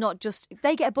that it's not just...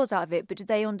 They get a buzz out of it, but do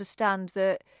they understand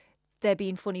that they're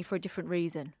being funny for a different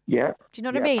reason? Yeah. Do you know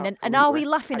what I mean? And are we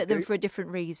laughing at them for a different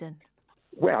reason?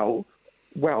 Well,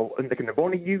 and if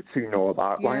only you two know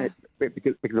that. Yeah. Right?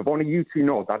 Because if only you two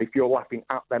know that if you're laughing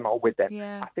at them or with them.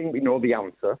 Yeah. I think we know the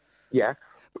answer. Yeah.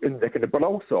 But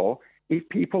also, if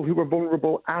people who are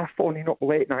vulnerable are phoning up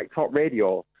late night talk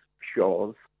radio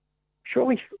shows,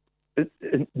 surely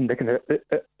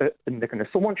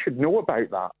someone should know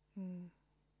about that.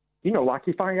 You know, like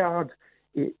if I had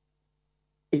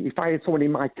someone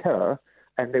in my care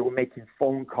and they were making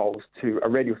phone calls to a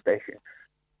radio station,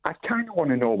 I'd kind of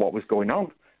want to know what was going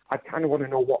on. I'd kind of want to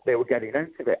know what they were getting out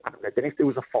of it, and then if there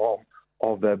was a form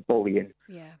of bullying.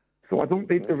 Yeah. So I don't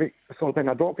think the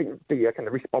kind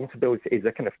of responsibility is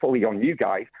kind of fully on you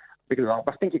guys, because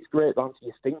I think it's great that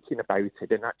you're thinking about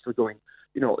it and actually going,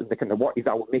 you know, the kind of what is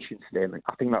our mission statement.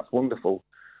 I think that's wonderful,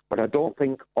 but I don't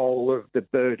think all of the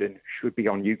burden should be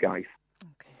on you guys.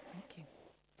 Okay, thank you.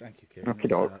 Thank you, Kieran. Okay,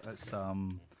 dog.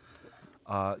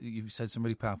 You've said some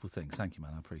really powerful things. Thank you,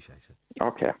 man. I appreciate it.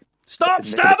 Okay. Stop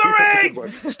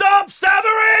stammering! Stop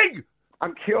stammering!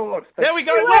 I'm cured. There we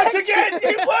go. It worked again.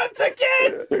 It worked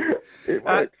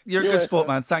again. You're a good sport,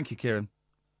 man. Thank you, Kieran.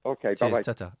 Okay, cheers. bye-bye.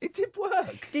 Ta-ta. It did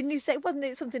work. Didn't he say? Wasn't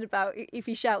it something about if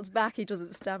he shouts back, he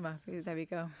doesn't stammer? There we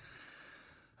go.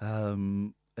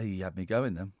 He had me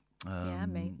going then. Yeah,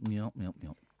 and me. Yep.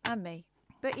 And me.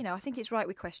 But you know, I think it's right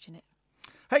we question it.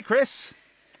 Hey, Chris.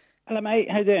 Hello, mate.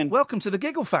 How you doing? Welcome to the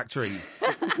Giggle Factory.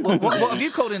 what have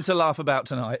you called in to laugh about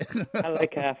tonight? Hello,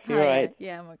 Kath. You all right?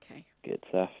 Yeah, I'm okay. Good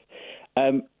stuff.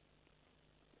 I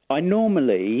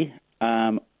normally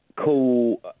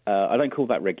call... I don't call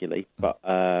that regularly, but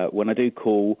when I do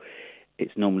call,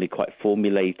 it's normally quite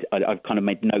formulated. I've kind of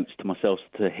made notes to myself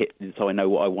to hit so I know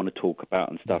what I want to talk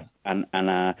about and stuff. And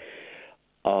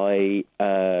I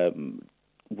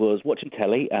was watching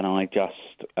telly and I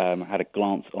just had a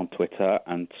glance on Twitter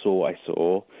and saw what I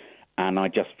saw, and I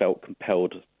just felt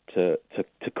compelled to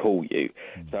call you.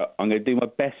 So I'm going to do my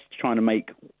best trying to make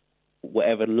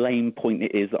whatever lame point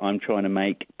it is that I'm trying to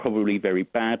make, probably very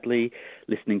badly.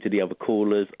 Listening to the other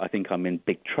callers, I think I'm in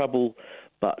big trouble,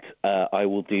 but I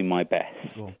will do my best.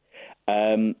 Cool.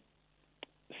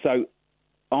 So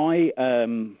I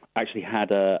actually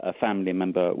had a family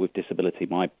member with disability,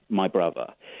 my brother.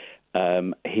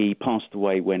 He passed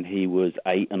away when he was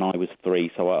 8 and I was 3,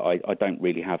 so I don't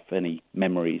really have any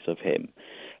memories of him.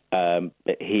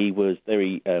 But he was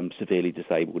very severely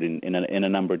disabled in a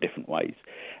number of different ways.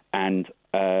 And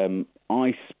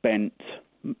I spent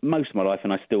most of my life,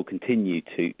 and I still continue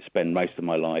to spend most of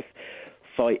my life,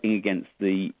 fighting against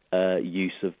the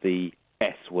use of the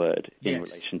S word in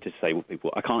relation to disabled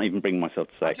people. I can't even bring myself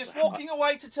to say I'm just walking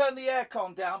away to turn the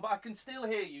aircon down, but I can still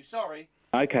hear you. Sorry.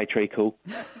 Okay, Treacle.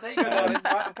 There you go, darling.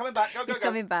 Right, I'm coming back. Go. He's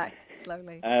coming back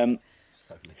slowly.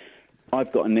 I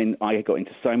got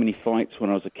into so many fights when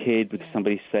I was a kid because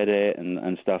somebody said it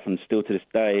and stuff, and still to this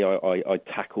day I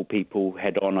tackle people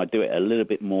head on. I do it a little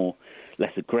bit more,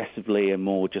 less aggressively and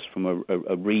more just from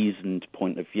a reasoned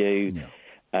point of view.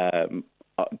 Yeah.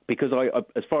 Because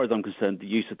as far as I'm concerned, the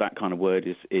use of that kind of word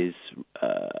is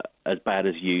as bad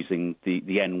as using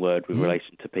the N word with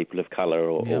relation to people of colour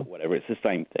or whatever. It's the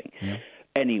same thing. Yeah.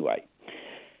 Anyway,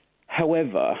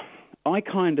 however, I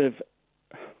kind of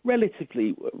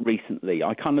relatively recently,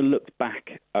 I kind of looked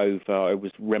back over, I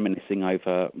was reminiscing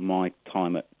over my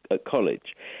time at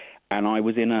college, and I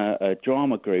was in a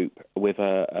drama group with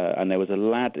and there was a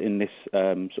lad in this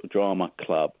sort of drama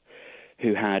club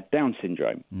who had Down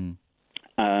syndrome.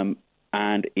 And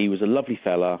he was a lovely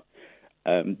fella,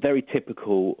 very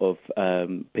typical of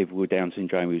people with Down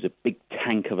syndrome. He was a big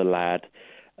tank of a lad,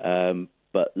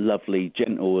 but lovely,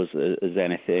 gentle as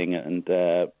anything, and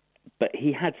but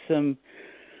he had some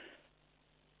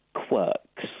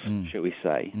quirks, shall we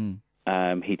say.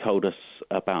 He told us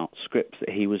about scripts that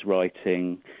he was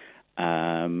writing,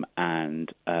 and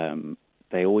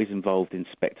they always involved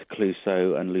Inspector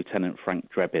Clouseau and Lieutenant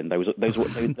Frank Drebin. Those were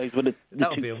the that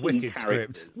would two be a key wicked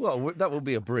characters. script. Well, that would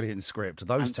be a brilliant script.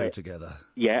 Those two together.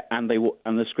 Yeah, and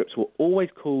the scripts were always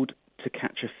called To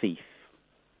Catch a Thief.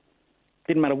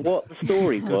 Didn't matter what the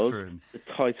story was, the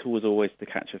title was always To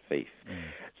Catch a Thief.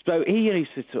 So he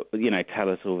used to, tell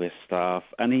us all this stuff,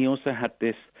 and he also had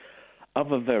this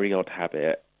other very odd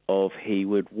habit of he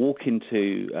would walk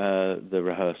into the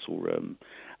rehearsal room,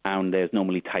 and there's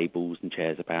normally tables and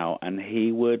chairs about, and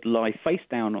he would lie face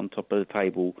down on top of the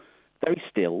table, very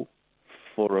still,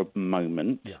 for a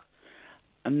moment,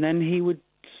 and then he would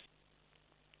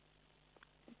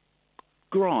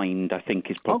grind, I think,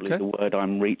 is probably the word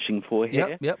I'm reaching for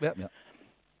here. Yep.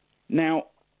 Now,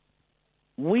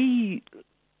 we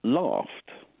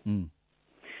laughed,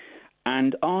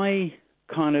 and I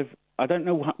don't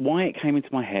know why it came into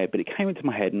my head, but it came into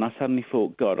my head, and I suddenly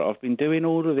thought, God, I've been doing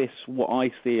all of this, what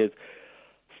I see as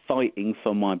fighting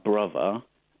for my brother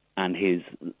and his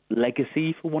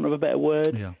legacy, for want of a better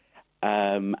word,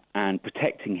 and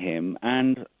protecting him.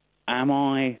 And am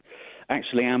I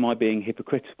being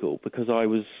hypocritical because I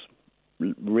was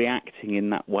reacting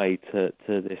in that way to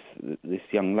this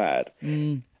young lad?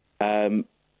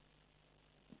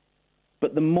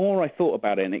 But the more I thought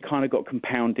about it, and it kind of got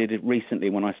compounded recently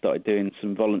when I started doing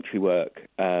some voluntary work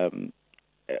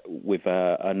with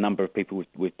a number of people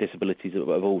with disabilities of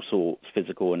all sorts,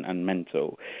 physical and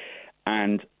mental.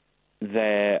 And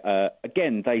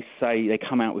again, they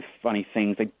come out with funny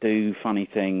things, they do funny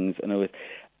things, and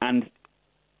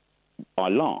I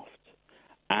laughed.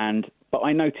 But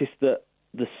I noticed that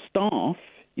the staff,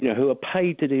 who are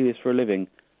paid to do this for a living,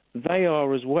 they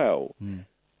are as well.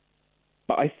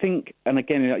 But I think, and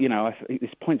again,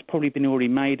 this point's probably been already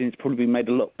made, and it's probably been made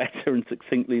a lot better and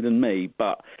succinctly than me,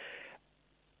 but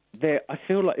I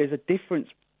feel like there's a difference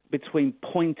between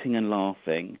pointing and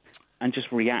laughing and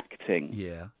just reacting.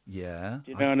 Yeah.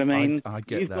 Do you know what I mean? I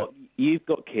get that. You've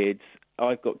got kids,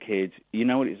 I've got kids, you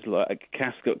know what it's like,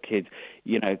 Cass got kids,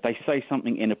 they say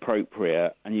something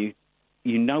inappropriate, and you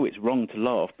know it's wrong to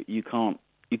laugh, but you can't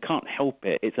help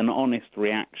it. It's an honest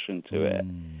reaction to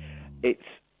it.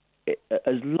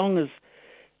 As long as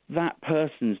that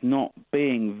person's not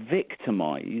being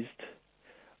victimised,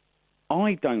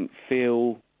 I don't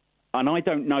feel, and I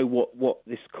don't know what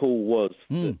this call was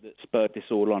that spurred this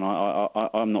all on.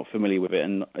 I'm not familiar with it,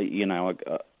 and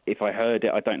if I heard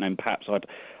it, I don't know. Perhaps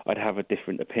I'd have a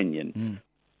different opinion.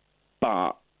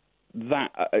 But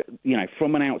that,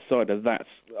 from an outsider,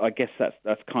 I guess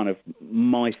that's kind of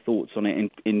my thoughts on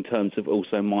it in terms of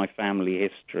also my family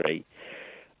history.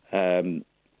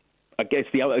 I guess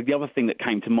the other thing that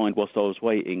came to mind whilst I was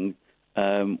waiting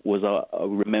was I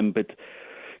remembered. Do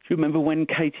you remember when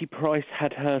Katie Price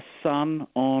had her son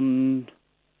on?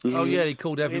 Oh yeah, he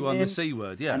called everyone the C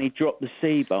word. Yeah, and he dropped the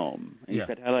C bomb. He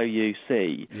said, "Hello, you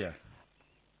C." Yeah.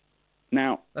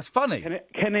 Now that's funny.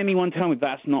 Can anyone tell me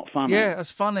that's not funny? Yeah, that's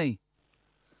funny.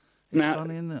 It's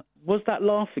funny, isn't it? Was that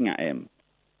laughing at him,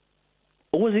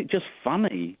 or was it just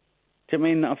funny? Do you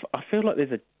mean I feel like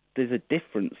there's a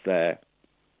difference there?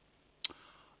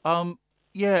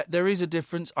 Yeah, there is a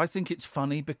difference. I think it's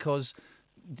funny because,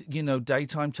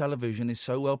 daytime television is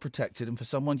so well protected, and for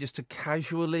someone just to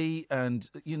casually and,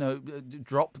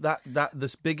 drop that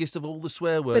the biggest of all the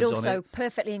swear words but on it. But also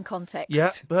perfectly in context. Yeah,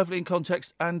 perfectly in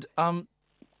context. And,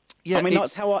 yeah. I mean,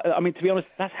 that's how to be honest,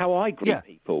 that's how I greet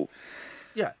people.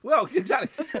 Yeah, well,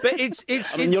 exactly. But it's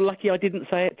you're lucky I didn't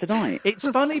say it tonight. It's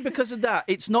funny because of that.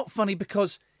 It's not funny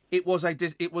because it was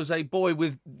a boy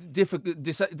with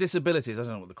disabilities. I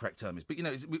don't know what the correct term is, but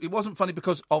it wasn't funny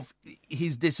because of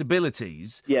his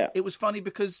disabilities. Yeah, it was funny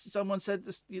because someone said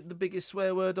the biggest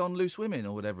swear word on Loose Women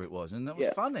or whatever it was, and that was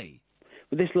funny.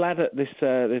 Well, this lad at this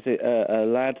there's a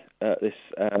lad at this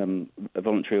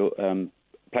voluntary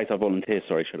place I volunteer.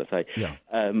 Sorry, should I say?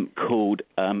 Called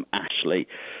Ashley.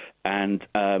 And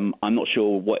I'm not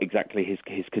sure what exactly his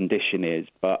condition is,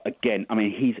 but again, I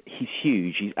mean, he's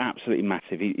huge. He's absolutely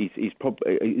massive. He's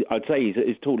probably, I'd say he's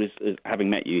as tall as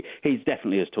having met you. He's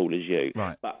definitely as tall as you,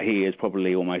 right? But he is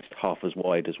probably almost half as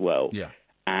wide as well. Yeah.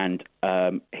 And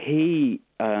I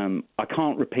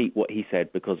can't repeat what he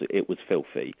said because it was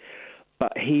filthy.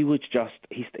 But he was just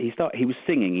he was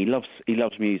singing. He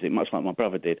loves music, much like my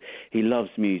brother did. He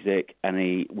loves music, and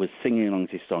he was singing along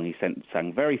to his song. He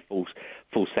sang very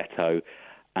falsetto,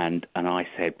 and I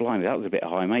said, "Blimey, that was a bit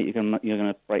high, mate. You're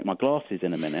gonna break my glasses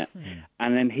in a minute."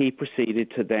 And then he proceeded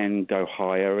to then go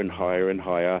higher and higher and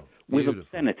higher with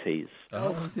obscenities.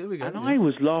 Oh, here we go. And I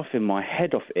was laughing my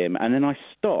head off him, and then I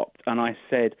stopped and I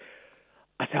said,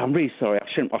 "I'm really sorry. I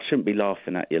shouldn't be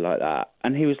laughing at you like that."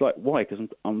 And he was like, "Why?" Because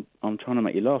I'm trying to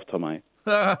make you laugh, Tomo.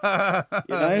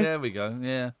 There we go.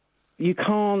 Yeah. You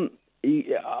can't. This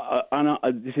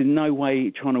is in no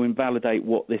way trying to invalidate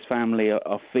what this family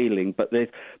are feeling, but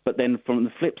then from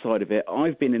the flip side of it,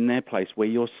 I've been in their place where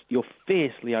you're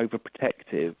fiercely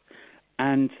overprotective,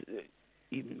 and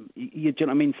you know what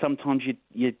I mean. Sometimes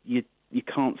you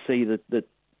can't see the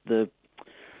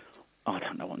I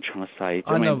don't know what I'm trying to say.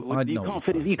 I know.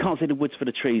 You can't see the woods for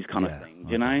the trees, kind of thing.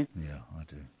 You know? Yeah, I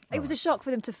do. It was a shock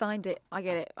for them to find it. I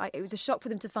get it. It was a shock for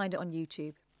them to find it on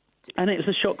YouTube. And it was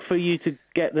a shock for you to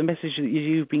get the message that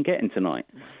you've been getting tonight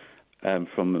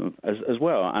from them as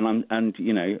well. And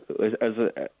you know,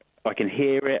 I can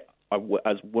hear it.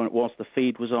 whilst the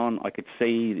feed was on, I could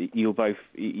see that you were both,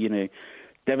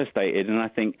 devastated, and I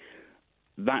think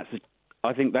that's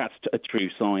a true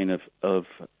sign of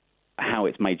how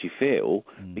it's made you feel,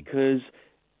 because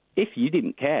if you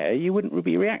didn't care, you wouldn't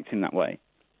be reacting that way.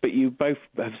 But you both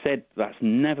have said that's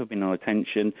never been our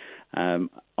intention.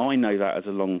 I know that as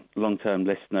a long-term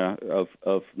listener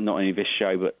of not only this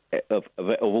show, but of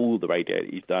all the radio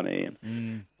that you've done,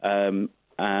 Ian.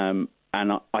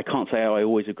 And I can't say I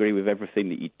always agree with everything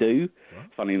that you do. What?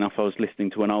 Funny enough, I was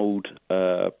listening to an old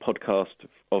podcast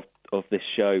of this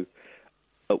show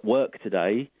at work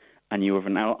today, and you were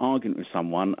having an argument with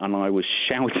someone, and I was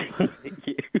shouting at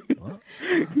you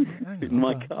in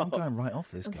my car. I'm going right off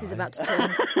this guy. This is about to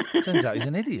turn. Turns out he's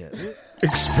an idiot.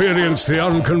 Experience the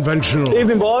unconventional,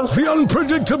 Evening, boss. the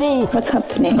unpredictable,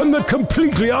 and the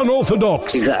completely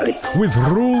unorthodox. Exactly. With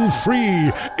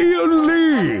rule-free Iain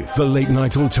Lee. The Late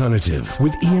Night Alternative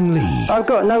with Iain Lee. I've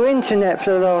got no internet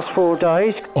for the last 4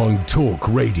 days. On Talk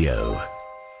Radio.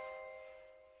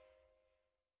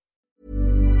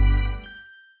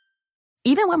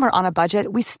 Even when we're on a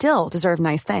budget, we still deserve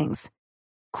nice things.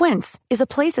 Quince is a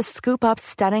place to scoop up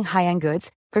stunning high-end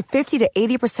goods for 50 to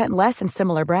 80% less than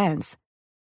similar brands.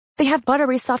 They have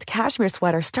buttery soft cashmere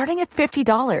sweaters starting at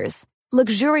 $50,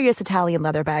 luxurious Italian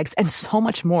leather bags, and so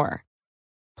much more.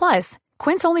 Plus,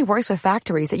 Quince only works with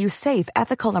factories that use safe,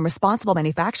 ethical, and responsible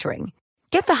manufacturing.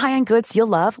 Get the high-end goods you'll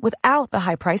love without the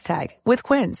high price tag with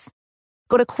Quince.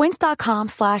 Go to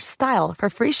quince.com/style for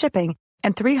free shipping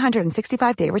and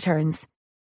 365-day returns.